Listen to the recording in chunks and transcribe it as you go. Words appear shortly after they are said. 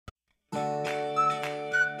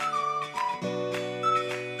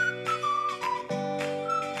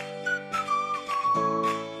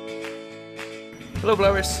Hello,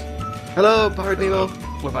 Blaris. Hello, Paradino.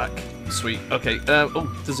 We're back. Sweet. Okay. Oh,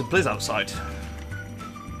 there's a blizz outside.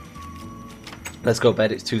 Let's go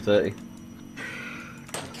bed. It's 2:30.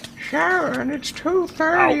 Sharon, it's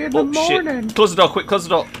 2:30 in the morning. Shit. Close the door, quick. Close the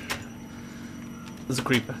door. There's a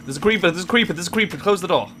creeper. There's a creeper. There's a creeper. There's a creeper. Close the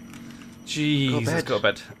door. Jesus, go to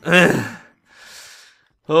bed.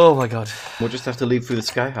 Oh my god. We'll just have to leave through the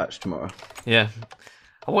sky hatch tomorrow. Yeah.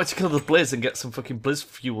 I want to kill the blizz and get some fucking blizz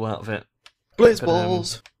fuel out of it. Blizz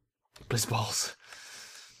balls. Blizz balls.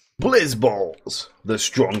 Blizz balls. The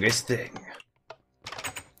strongest thing.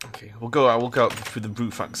 Okay, we'll go out through the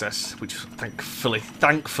roof access, which thankfully,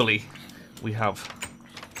 we have.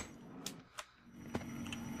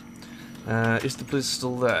 Is the blizz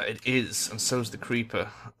still there? It is, and so is the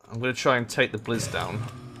creeper. I'm going to try and take the blizz down.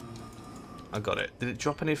 I got it. Did it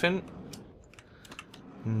drop anything?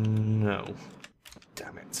 No.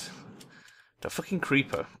 Damn it. The fucking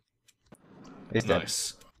creeper. It's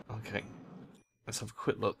nice. Okay. Let's have a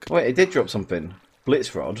quick look. Wait, it did drop something.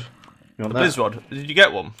 Blitz rod. You want The that? blizz rod. Did you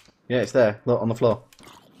get one? Yeah, it's there. Look, on the floor.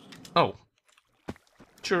 Oh.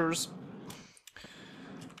 Cheers.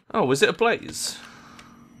 Oh, was it a blaze?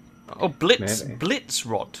 Oh, blitz. Maybe. Blitz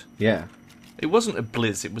rod. Yeah. It wasn't a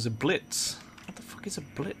blizz, it was a blitz. What the fuck is a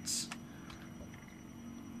blitz?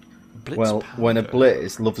 Blitz Well, powder. when a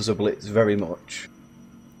blitz loves a blitz very much.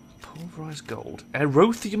 Pulverized gold.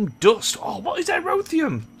 Aerothium dust. Oh, what is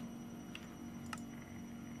aerothium?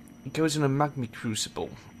 It goes in a magma crucible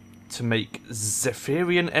to make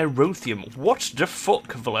Zephyrian aerothium. What the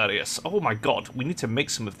fuck, Valerius? Oh my god, we need to make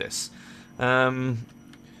some of this. Aerothium.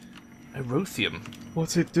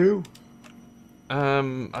 What's it do?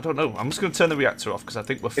 I don't know. I'm just going to turn the reactor off because I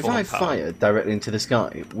think we're full If I of power. fire directly into the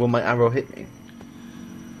sky, will my arrow hit me?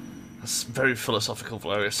 That's very philosophical,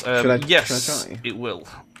 Valerius. Should Yes, I try? it will.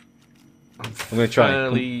 I'm going to try.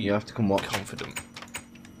 Fairly You have to come watch. confident.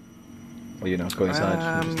 Or you know, go inside.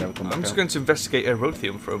 and just never come back I'm just out. going to investigate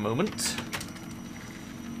aerothium for a moment.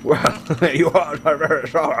 Well, you are. I've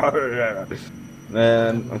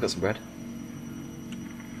got some bread.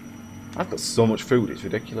 I've got so much food, it's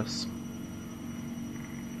ridiculous.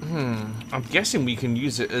 I'm guessing we can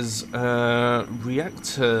use it as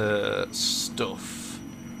reactor stuff.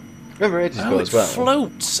 Remember ages ago it as well.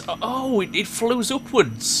 floats. Oh, it flows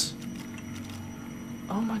upwards.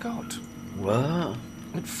 Oh my god. What?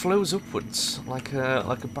 It flows upwards like a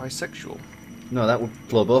bisexual. No, that would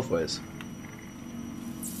flow both ways.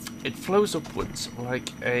 It flows upwards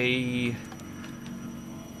like a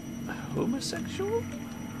homosexual?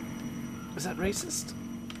 Is that racist?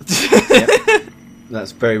 Yep.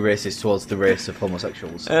 That's very racist towards the race of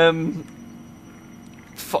homosexuals.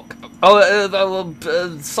 Fuck. Oh,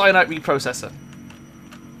 cyanide reprocessor.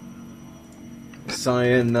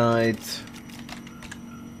 Cyanide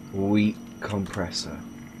wheat compressor.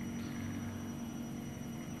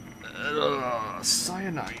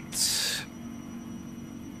 Cyanide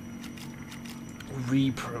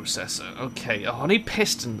reprocessor. Okay. Oh, I need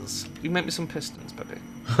pistons. You make me some pistons, baby.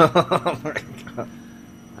 Oh my god.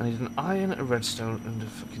 I need an iron, a redstone, and a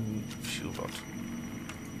fucking fuel rod.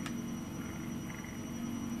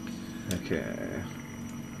 Okay.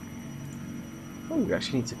 Oh, we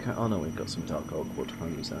actually need to cut. Oh no, we've got some dark oak wood. I'll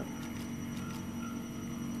use that.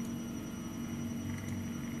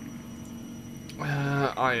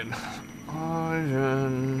 Iron.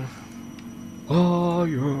 Iron.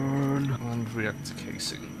 Iron. And reactor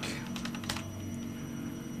casing.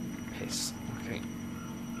 Piss. Okay.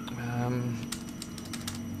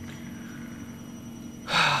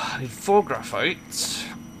 I need 4 graphite.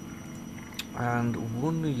 And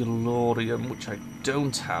 1 yellorium, which I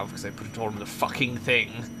don't have because I put it all in the fucking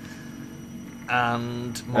thing.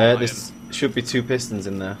 And more iron. There should be 2 pistons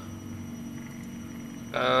in there.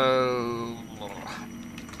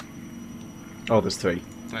 Oh, there's 3.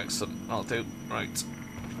 Excellent. I'll do. Right.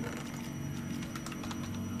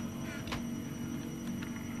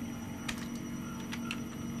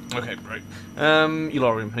 Okay, right.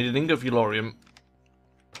 Yellorium. I need an ingot of yellorium.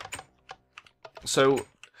 So,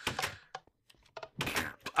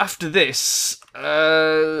 after this,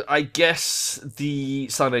 I guess the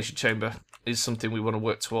cyanidation chamber is something we want to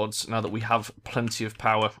work towards now that we have plenty of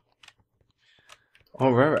power.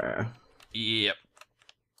 Oh, right. Yep.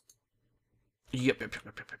 Yep.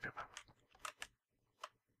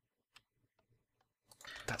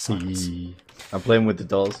 That's science. I'm playing with the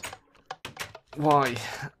doors. Why?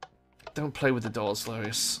 Don't play with the doors,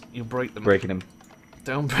 Larius. You'll break them. Breaking them.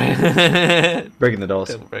 Don't break. Breaking the doors.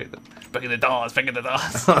 Don't break them. Breaking the doors. Breaking the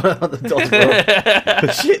doors. The doors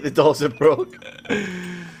broke. Shit, the doors are broke.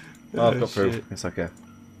 Oh, I've got through. Shit. It's okay.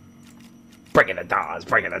 Breaking the doors,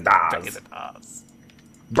 breaking the doors. Breaking the doors.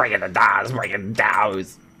 Breaking the dogs, breaking the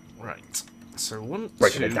dogs. Right. So 1,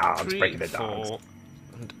 Breaking 2, the dogs, 3, breaking the 4, dogs.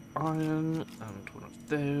 and iron, and one of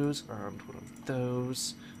those, and one of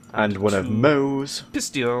those, And one of 2 Mo's.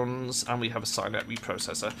 pistions, and we have a silent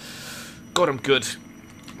reprocessor. God, I'm good.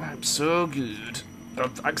 I'm so good.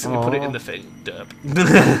 I've accidentally put it in the thing.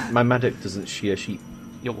 Derp. My medic doesn't shear sheep.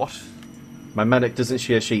 Your what? My medic doesn't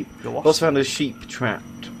shear sheep. Your what? Also found a sheep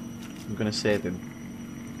trapped. I'm gonna save him.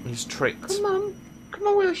 He's tricked. Come on,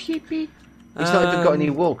 little sheepy. He's not even got any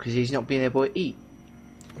wool because he's not being able to eat.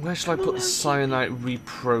 Where shall I put the cyanide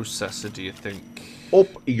reprocessor, do you think? Up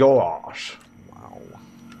your arse.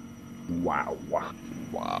 Wow. Wow.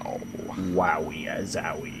 Wow. Wowie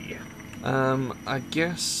zowie. I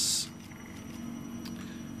guess...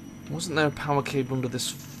 Wasn't there a power cable under this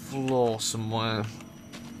floor somewhere?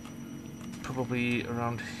 Probably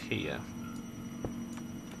around here.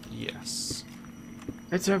 Yes.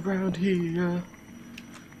 It's around here.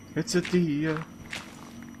 It's a deer.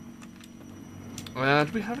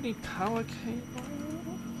 Do we have any power cable?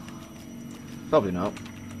 Probably not.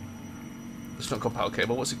 It's not called power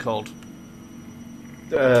cable. What's it called?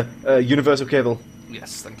 Universal cable.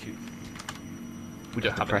 Yes, thank you. We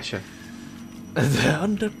don't have Pressure. it. They're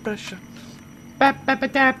under pressure.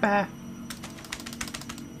 Ba-ba-ba-da-ba.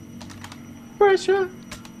 Pressure.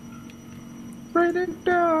 Raining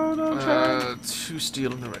down on time. 2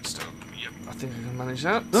 steel and a redstone. Yep, I think I can manage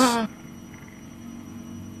that. Ah.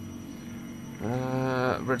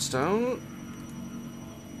 Redstone.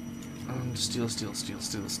 And steel. Ooh,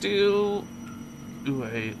 the steel. There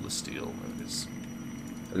it is.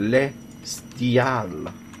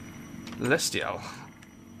 Lestial. Lestial.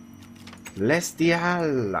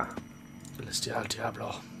 Lestial. Lestial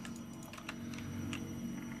Diablo.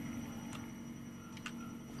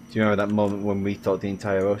 Do you remember that moment when we thought the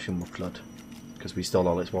entire ocean would flood? Because we stole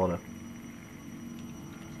all its water.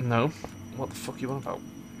 No. What the fuck are you on about?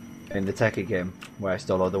 In the Tekka game, where I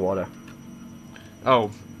stole all the water.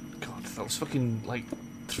 Oh, God, that was fucking, like,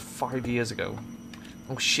 5 years ago.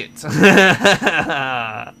 Oh, shit. Derp.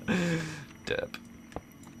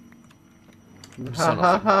 Ha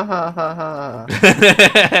ha ha ha ha ha.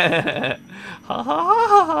 Ha ha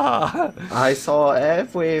ha. I saw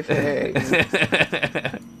everything.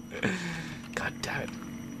 God damn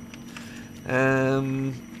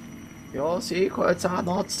it. Your secrets are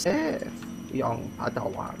not safe, young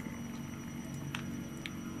Padawan.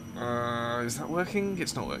 Is that working?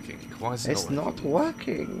 It's not working. Why is it It's not not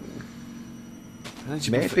working? working.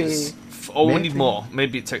 Maybe. Oh, we need more.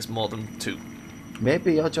 Maybe it takes more than 2.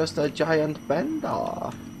 Maybe you're just a giant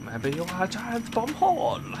bender. Maybe you're a giant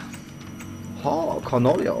bombhole. Ha,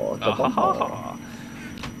 Cornelio, the bomber.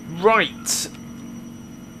 Right.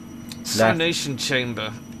 Salination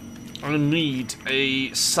chamber. I need a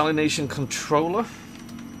salination controller.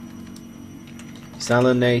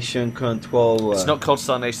 Salination controller. It's not called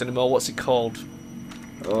salination anymore. What's it called?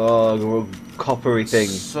 Oh, coppery thing.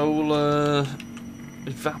 Solar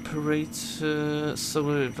evaporator.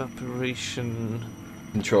 Solar evaporation.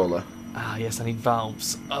 Controller. Ah, yes, I need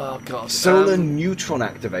valves. Oh, God. Solar neutron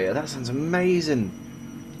activator. That sounds amazing.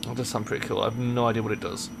 That does sound pretty cool. I have no idea what it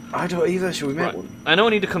does. I don't either. Should we make Right. one? I know I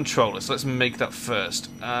need a controller, so let's make that first.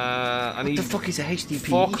 I What need the fuck is a HDPE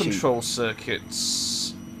 4 sheet? control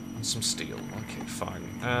circuits and some steel. Okay, fine.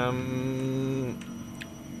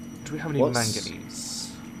 Do we have any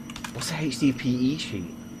manganese? What's a HDPE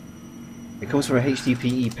sheet? It comes from a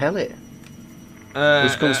HDPE pellet.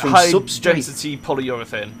 Which comes from high substrate. density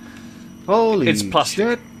polyurethane. Holy It's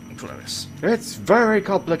plastic. shit. Hilarious. It's very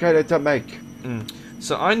complicated to make.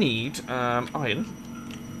 So I need iron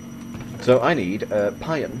So I need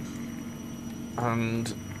pion.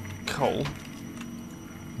 and coal.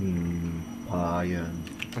 Pion.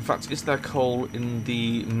 In fact, is there coal in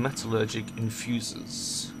the metallurgic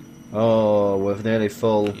infusers? Oh, we're nearly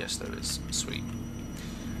full. Yes, there is. Sweet.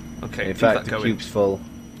 Okay, In keep fact, that the going. cube's full.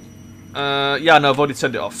 Yeah, no, I've already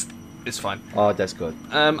turned it off. It's fine. Oh, that's good.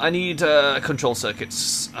 I need control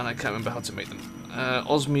circuits, and I can't remember how to make them.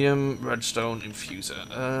 Osmium, redstone, infuser.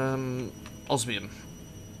 Osmium.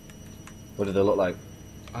 What do they look like?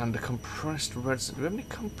 And a compressed redstone. Do we have any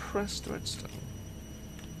compressed redstone?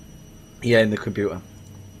 Yeah, in the computer.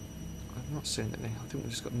 I've not seen any. I think we've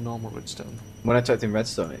just got normal redstone. When I typed in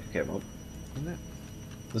redstone, it came up. Isn't it?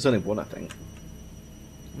 There's only one, I think.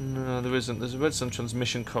 No, there isn't. There's a redstone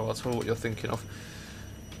transmission core. That's what you're thinking of.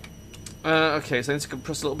 Okay, so I need to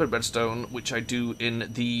compress a little bit of redstone, which I do in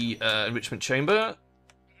the enrichment chamber.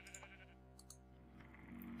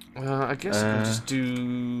 I guess I can just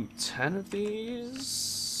do 10 of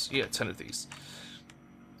these. Yeah, 10 of these.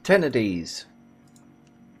 10 of these.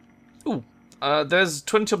 Ooh, There's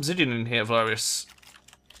 20 obsidian in here, Valerius.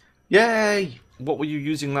 Yay! What were you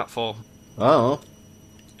using that for? Oh.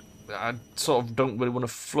 I sort of don't really want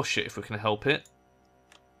to flush it if we can help it.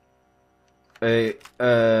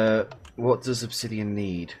 What does obsidian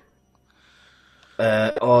need?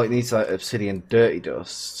 Oh, it needs like obsidian dirty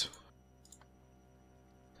dust.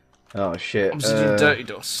 Oh shit. Obsidian dirty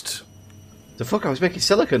dust. The fuck, I was making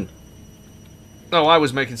silicon. No, I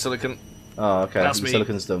was making silicon. Oh, okay. That's me.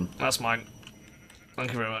 Silicon's done. That's mine.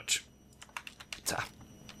 Thank you very much. Ta.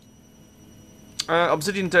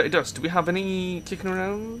 Obsidian dirty dust. Do we have any kicking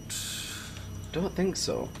around? Don't think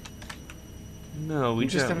so. No, we I'm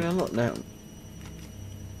just don't. having a look now.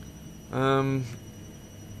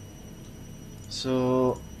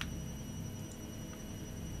 So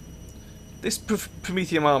this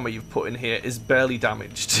Prometheum armor you've put in here is barely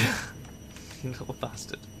damaged. You little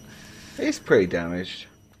bastard. it's pretty damaged.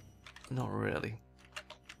 Not really.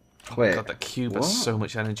 Oh Wait, my god, that cube what? has so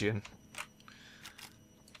much energy in.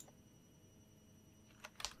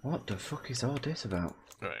 What the fuck is all this about?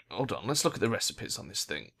 Right, hold on. Let's look at the recipes on this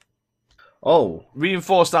thing. Oh,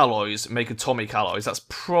 Reinforced alloys make atomic alloys. That's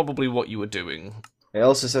probably what you were doing. it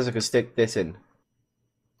also says I can stick this in.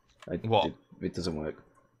 What? It doesn't work.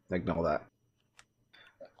 Ignore that.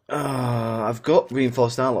 I've got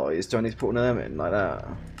reinforced alloys. Do I need to put one of them in like that?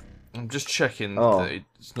 I'm just checking Oh. that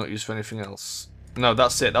it's not used for anything else. No,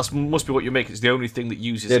 that's it. That must be what you make. It's the only thing that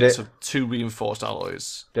uses Did it? So 2 reinforced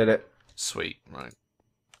alloys. Did it? Sweet, right.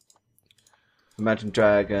 Imagine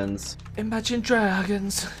dragons. Imagine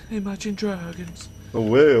dragons. Imagine dragons. A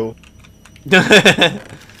whale.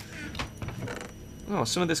 Oh,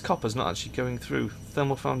 some of this copper's not actually going through.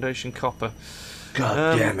 Thermal foundation copper.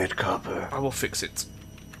 God damn it, copper. I will fix it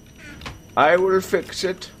I will fix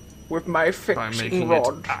it with my by fixing making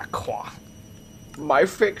rod. it aqua. My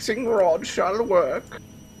fixing rod shall work.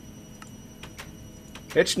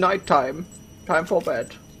 It's night time. Time for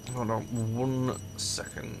bed. Hold on 1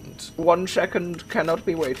 second. 1 second cannot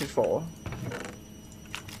be waited for.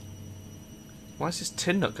 Why is this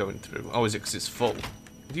tin not going through? Oh, is it because it's full?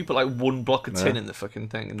 If you put like 1 block of tin in the fucking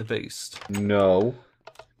thing, in the beast. No.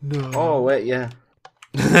 No. Oh, wait, yeah.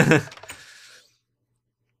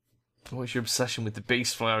 What's your obsession with the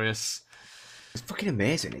beast, Valerius? It's fucking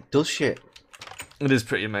amazing. It does shit. It is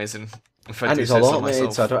pretty amazing. If I And do it's say all so automated,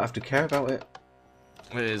 myself. so I don't have to care about it.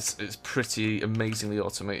 It is. It's pretty amazingly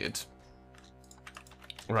automated.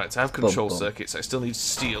 Right, I have control bum. circuits. I still need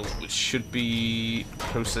steel, which should be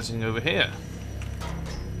processing over here.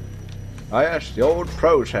 Ah, yes, the old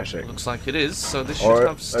processing. Looks like it is, so this should Or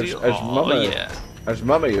have steel. as Oh, Mama- yeah. As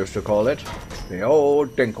Mama used to call it, the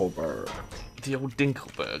old Dinkelberg. The old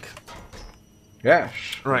Dinkelberg. Yes.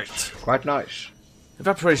 Right. it's quite nice.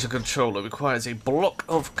 Evaporation controller requires a block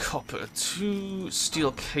of copper, 2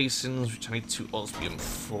 steel casings, which I need 2 osmium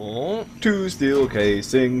for. 2 steel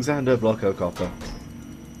casings and a block of copper.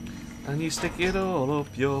 And you stick it all up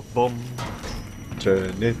your bum.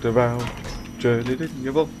 Turn it around, turn it in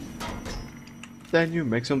your bum. Then you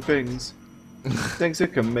make some things. Things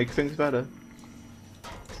that can make things better.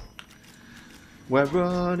 We're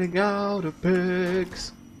running out of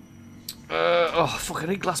pigs. Oh, fuck, I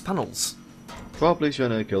need glass panels. Probably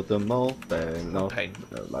shouldn't have killed them all. No, pain.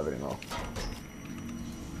 no, not anymore.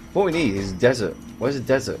 What we need is desert. Where's a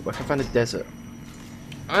desert? Where can I find a desert?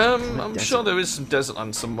 I'm desert. sure there is some desert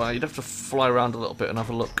land somewhere. You'd have to fly around a little bit and have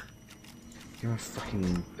a look. You're a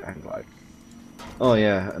fucking anglite. Oh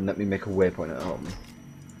yeah, and let me make a waypoint at home.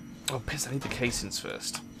 Oh, piss, I need the casings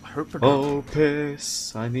first. I hope I don't. Oh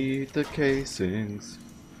piss, I need the casings.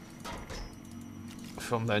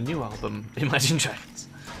 From their new album, Imagine Dragons.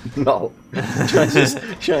 No.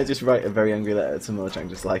 Should I just write a very angry letter to Mojang,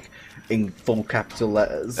 just like in full capital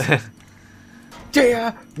letters?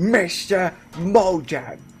 Dear Mr.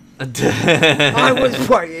 Mojang, I was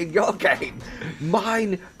playing your game,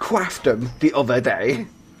 Minecraftum, the other day.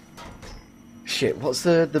 Shit, what's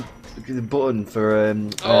the button for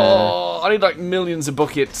Oh, I need like millions of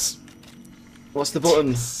buckets. what's the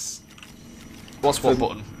button What's what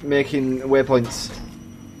button? making waypoints?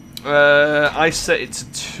 I set it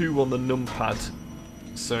to 2 on the numpad.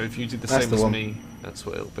 So if you do the That's same the as one. me, that's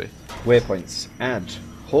what it'll be. Waypoints. Add.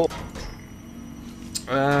 Hope.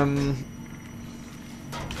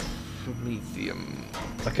 Prometheum.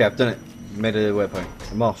 Okay, I've done it. Made a waypoint.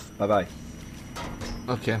 I'm off. Bye bye.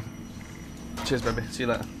 Okay. Cheers, baby. See you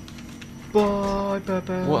later. Bye bye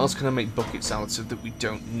bye. What else can I make buckets out of that we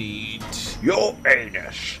don't need? Your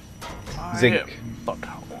anus. Zinc.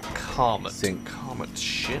 Butthole. Karmat. Zinc. Karmat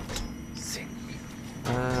shit. Zinc.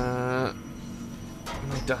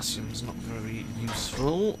 Potassium's not very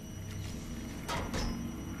useful.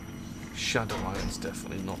 shadow iron's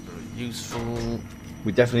definitely not very useful.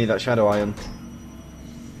 We definitely need that shadow iron.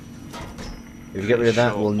 If we get rid of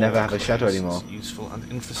that, we'll never have a shadow anymore. Useful and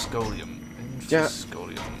infrascolium. Yeah.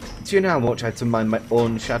 Infrascolium. Do you know how much I had to mine my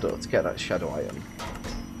own shadow to get that shadow iron?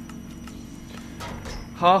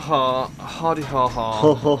 Ha ha, hardy ha ha.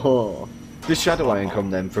 Ho ho ho. Does shadow iron come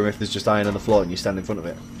then from if there's just iron on the floor and you stand in front of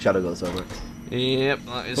it? Shadow goes over it. Yep,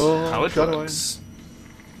 that is how it shadow works.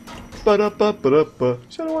 Ba-da-ba-ba-da-ba.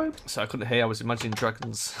 Shadow iron. So I couldn't hear, I was imagining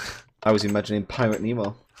dragons. I was imagining Pirate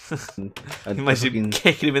Nemo. and Imagine fucking,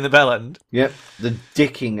 kicking him in the bell end. yep, the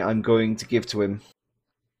dicking I'm going to give to him.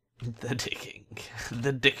 The dicking.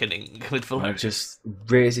 The dickening with I Valerius. just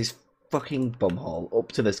raise his fucking bumhole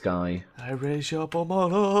up to the sky. I raise your bum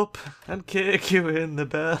all up and kick you in the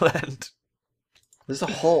bell end. There's a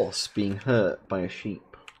horse being hurt by a sheep.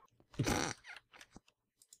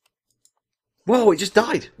 Whoa, it just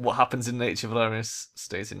died. What happens in nature, Valerius,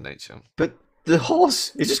 stays in nature. But the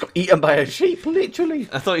horse, it just got eaten by a sheep, literally.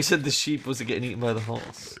 I thought you said the sheep was getting eaten by the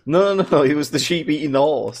horse. No, it was the sheep eating the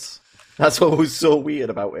horse. That's what was so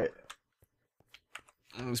weird about it.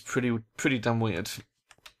 It was pretty damn weird. It's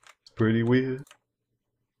pretty weird.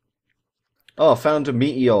 Oh, found a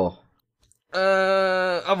meteor.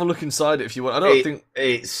 Have a look inside it if you want. I don't think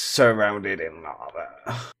it's surrounded in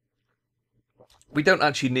lava. we don't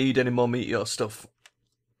actually need any more meteor stuff.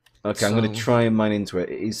 Okay, I'm going to try and mine into it.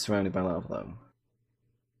 It is surrounded by lava, though.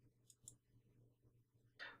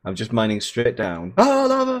 I'm just mining straight down. Ah,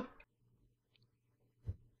 lava!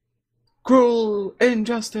 Cruel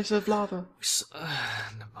injustice of lava.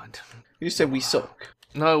 Never mind. You said we suck.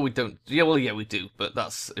 No, we don't. Yeah, well, yeah, we do, but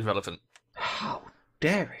that's irrelevant. How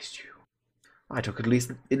darest you? I took at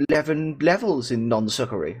least 11 levels in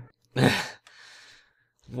non-suckery.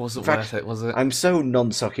 Wasn't In fact, worth it, was it? I'm so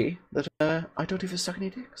non-sucky that I don't even suck any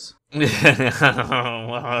dicks.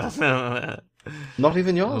 Not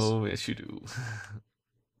even yours. Oh, yes, you do.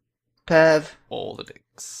 Perv. All the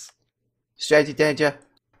dicks. Straight to danger.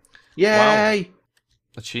 Yay! Wow.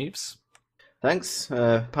 Achieves. Thanks.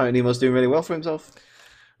 Pirate Nemo's doing really well for himself.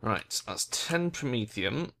 Right, that's 10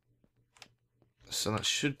 Promethium. So that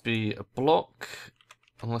should be a block,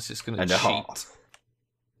 unless it's going to cheat. half.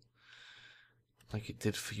 Like it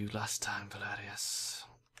did for you last time, Valerius.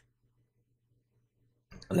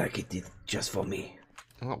 Like it did just for me.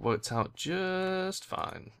 And that worked out just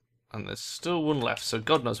fine. And there's still one left, so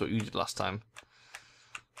God knows what you did last time.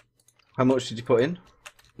 How much did you put in?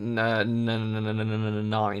 No,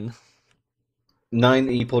 9. 9,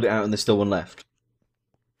 and you pulled it out and there's still one left.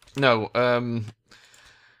 No,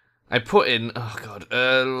 I put in, oh God,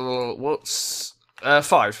 what's,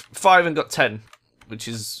 5. 5 and got 10, which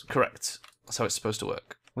is correct. That's how it's supposed to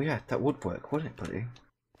work. Well, yeah, that would work, wouldn't it, buddy?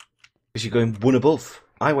 Because you're going one above.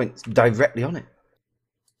 I went directly on it.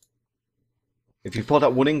 If you pulled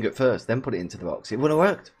out one ingot first, then put it into the box, it would have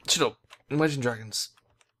worked. Shut up. Imagine dragons.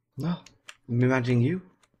 No, I'm imagining you.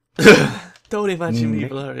 Don't imagine me,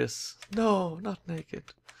 Naked. Valerius. No, not naked.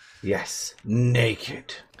 Yes,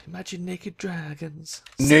 naked. Imagine naked dragons.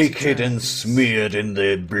 Naked Sexy and dragons. smeared in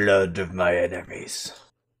the blood of my enemies.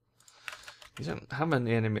 You don't have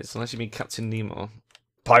any enemies unless you mean Captain Nemo.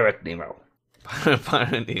 Pirate Nemo.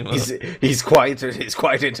 Pirate Nemo. He's quite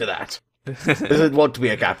into that. Doesn't want to be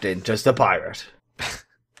a captain, just a pirate.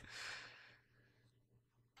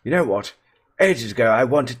 You know what? Ages ago I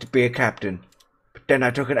wanted to be a captain, but then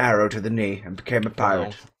I took an arrow to the knee and became a pirate.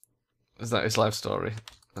 Wow. Is that his life story?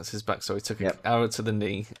 That's his backstory. He took an Yep. arrow to the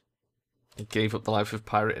knee and gave up the life of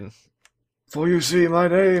pirating. For you see, my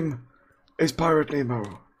name is Pirate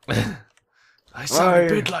Nemo. I sound a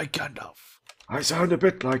bit like Gandalf. I sound a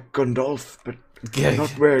bit like Gandalf, but Yeah.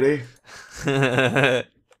 not really.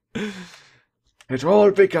 It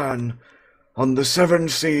all began on the 7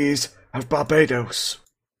 seas of Barbados,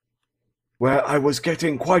 where I was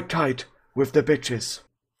getting quite tight with the bitches,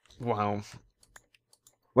 Wow.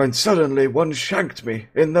 when suddenly one shanked me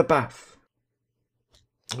in the bath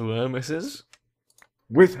Well, missus?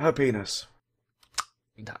 with her penis.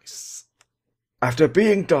 Nice. After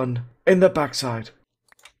being done in the backside,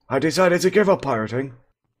 I decided to give up pirating.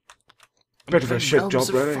 Bit of a The shit realms job,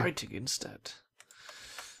 of really. fighting instead.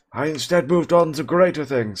 I instead moved on to greater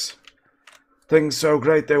things. Things so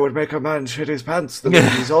great they would make a man shit his pants the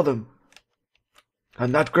minute he saw them.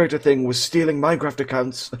 And that greater thing was stealing Minecraft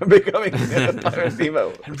accounts and becoming a Pirate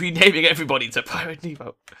Nemo. And renaming everybody to Pirate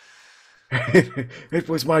Nemo. It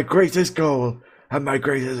was my greatest goal and my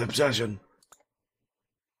greatest obsession.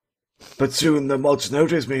 But soon the mods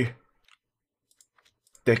noticed me.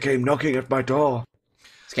 They came knocking at my door.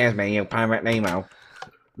 Excuse me, you Pirate Nemo.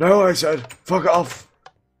 No, I said, fuck off.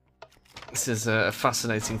 This is a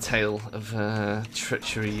fascinating tale of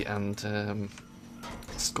treachery and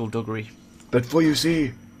skullduggery. But for you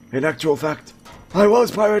see, in actual fact, I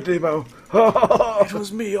was Pirate Nemo. It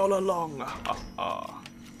was me all along.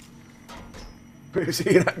 But you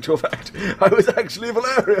see, in actual fact, I was actually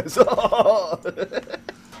hilarious. I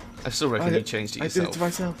still reckon you changed it I yourself. did it to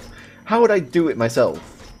myself. How would I do it myself?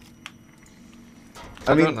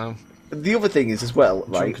 I don't know. The other thing is as well,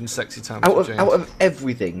 right? Drunken sexy time. Out of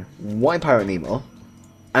everything, why Pirate Nemo?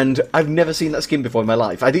 And I've never seen that skin before in my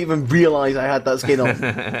life. I didn't even realise I had that skin on.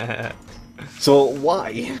 So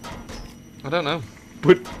why? I don't know.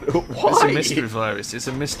 But why? It's a mystery, Valerius. It's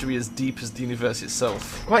a mystery as deep as the universe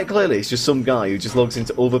itself. Quite clearly, it's just some guy who just logs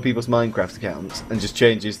into other people's Minecraft accounts and just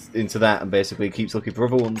changes into that and basically keeps looking for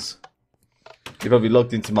other ones. He probably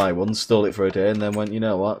logged into my one, stole it for a day, and then went, you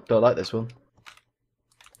know what, don't like this one.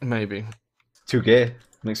 Maybe. Too gay.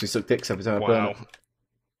 Makes me suck dicks every time I burn it.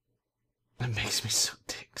 It makes me suck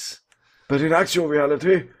dicks. But in actual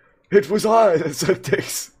reality, it was I that sucked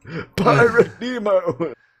dicks. Pirate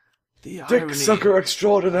Nemo. The Dick sucker I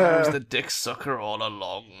extraordinaire. was the dick sucker all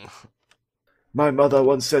along. My mother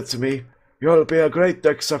once said to me, "You'll be a great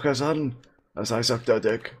dick sucker, son," as I sucked her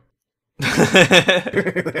dick.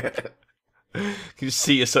 Can you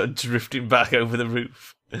see you sort of drifting back over the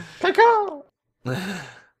roof? I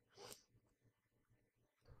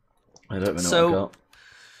don't even know what I got.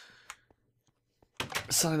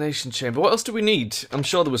 Salination chamber. What else do we need? I'm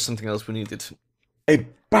sure there was something else we needed. A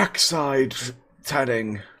backside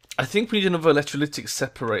tanning. I think we need another electrolytic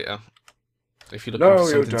separator. If you're looking No, for you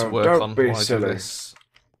something to don't. work Don't on be while I do silly. this.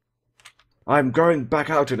 I'm going back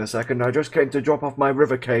out in a second. I just came to drop off my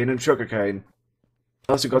river cane and sugar cane.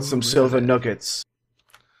 I also got some silver nuggets.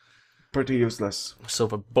 Pretty useless.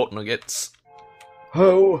 Silver butt nuggets.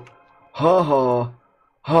 Ho! Ha ha!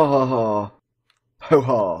 Ha ha ha! Ho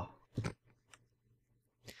ha!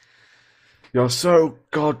 You're so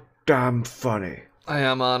goddamn funny. I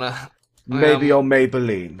am, Anna. Maybe you're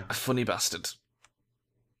Maybelline. A funny bastard.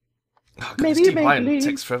 Oh, God, Maybe Steve you're Iron Maybelline.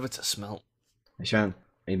 takes forever to smelt. Hey, Sean,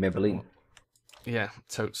 are you Maybelline? Yeah,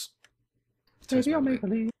 totes. Maybe you're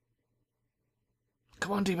Maybelline.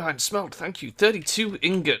 Come on, Divine, smelt, thank you. 32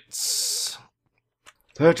 ingots.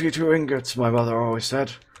 32 ingots, my mother always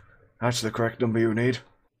said. That's the correct number you need.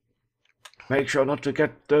 Make sure not to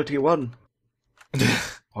get 31.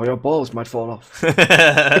 Or your balls might fall off.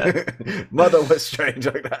 Mother was strange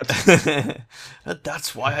like that. And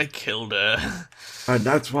that's why I killed her. And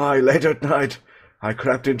that's why, late at night, I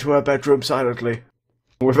crept into her bedroom silently,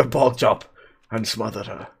 with a pork chop, and smothered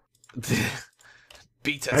her.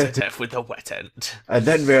 Beat her to death with a wet end. And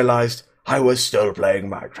then realised I was still playing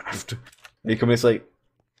Minecraft. Are you coming to sleep?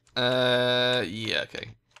 Yeah,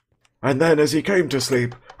 okay. And then as he came to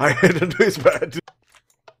sleep, I hid under his bed.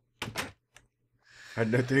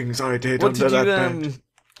 And the things I did What under did that you, bed.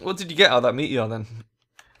 what did you get out of that meteor then?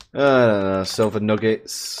 I don't know, silver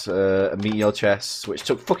nuggets, a meteor chest, which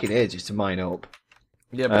took fucking ages to mine up.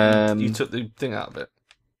 Yeah, but you took the thing out of it.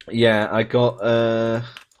 Yeah, I got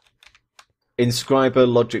Inscriber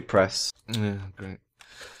Logic Press. Yeah, great.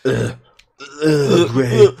 Great.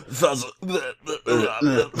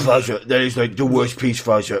 Fuzzer, that is like the worst piece,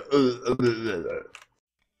 Fuzzer.